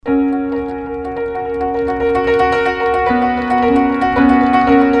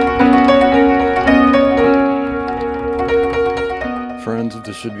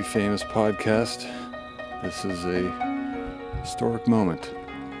Should Be Famous podcast. This is a historic moment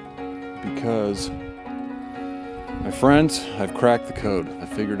because, my friends, I've cracked the code. I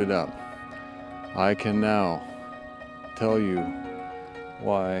figured it out. I can now tell you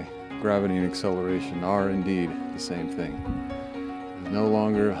why gravity and acceleration are indeed the same thing. It's no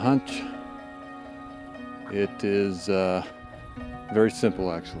longer a hunch. It is very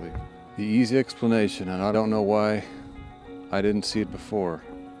simple, actually. The easy explanation, and I don't know why I didn't see it before,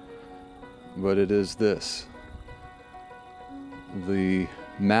 but it is this. The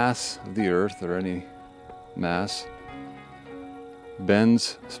mass of the Earth, or any mass,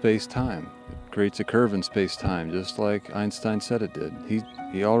 bends space-time. It creates a curve in space-time, just like Einstein said it did.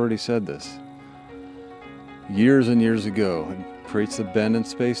 He already said this years and years ago. It creates a bend in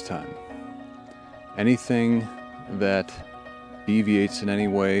space-time. Anything that deviates in any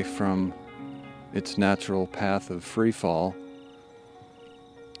way from its natural path of free fall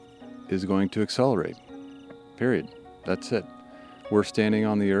is going to accelerate. Period. That's it. We're standing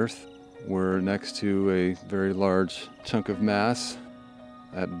on the Earth. We're next to a very large chunk of mass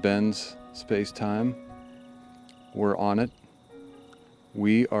that bends space-time. We're on it.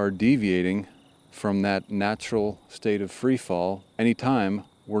 We are deviating from that natural state of free fall anytime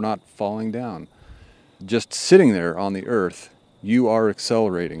we're not falling down. Just sitting there on the Earth, you are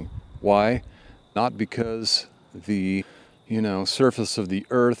accelerating. Why? Not because the surface of the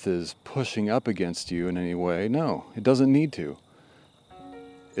Earth is pushing up against you in any way. No, it doesn't need to.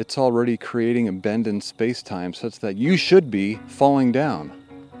 It's already creating a bend in space-time such that you should be falling down.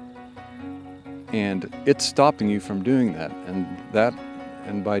 And it's stopping you from doing that.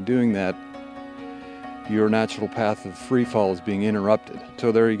 And by doing that, your natural path of free fall is being interrupted.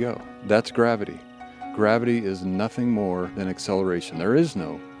 So there you go. That's gravity. Gravity is nothing more than acceleration. There is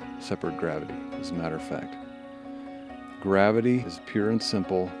no separate gravity, as a matter of fact. Gravity is pure and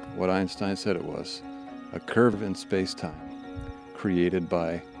simple what Einstein said it was, a curve in space-time created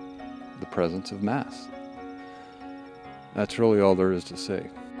by the presence of mass. That's really all there is to say.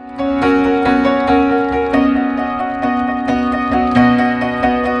 I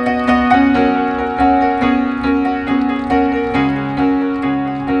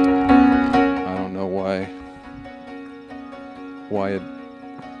don't know why it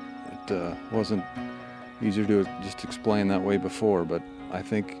wasn't easier to just explain that way before, but I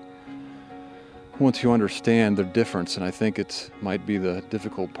think once you understand the difference, and I think it might be the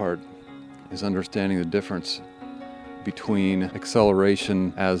difficult part, is understanding the difference between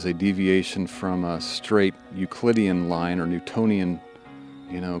acceleration as a deviation from a straight Euclidean line or Newtonian,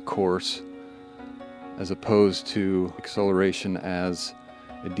 course, as opposed to acceleration as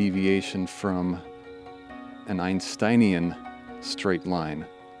a deviation from an Einsteinian straight line,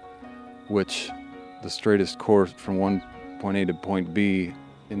 which the straightest course from one point A to point B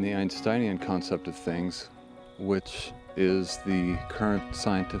in the Einsteinian concept of things, which is the current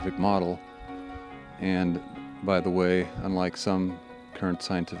scientific model. And by the way, unlike some current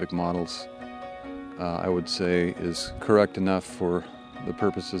scientific models, I would say is correct enough for the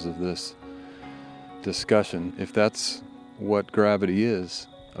purposes of this discussion. If that's what gravity is,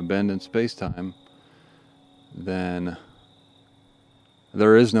 a bend in space-time, then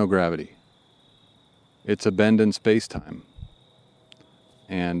there is no gravity. It's a bend in space-time.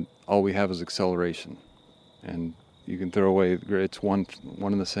 And all we have is acceleration. And you can throw away, it's one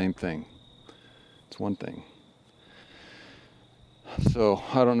and the same thing. It's one thing. So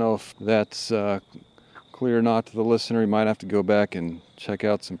I don't know if that's clear or not to the listener. You might have to go back and check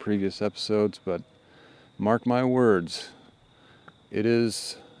out some previous episodes, but mark my words, it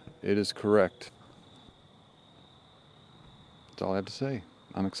is correct. That's all I have to say.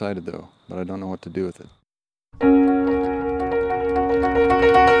 I'm excited though, but I don't know what to do with it.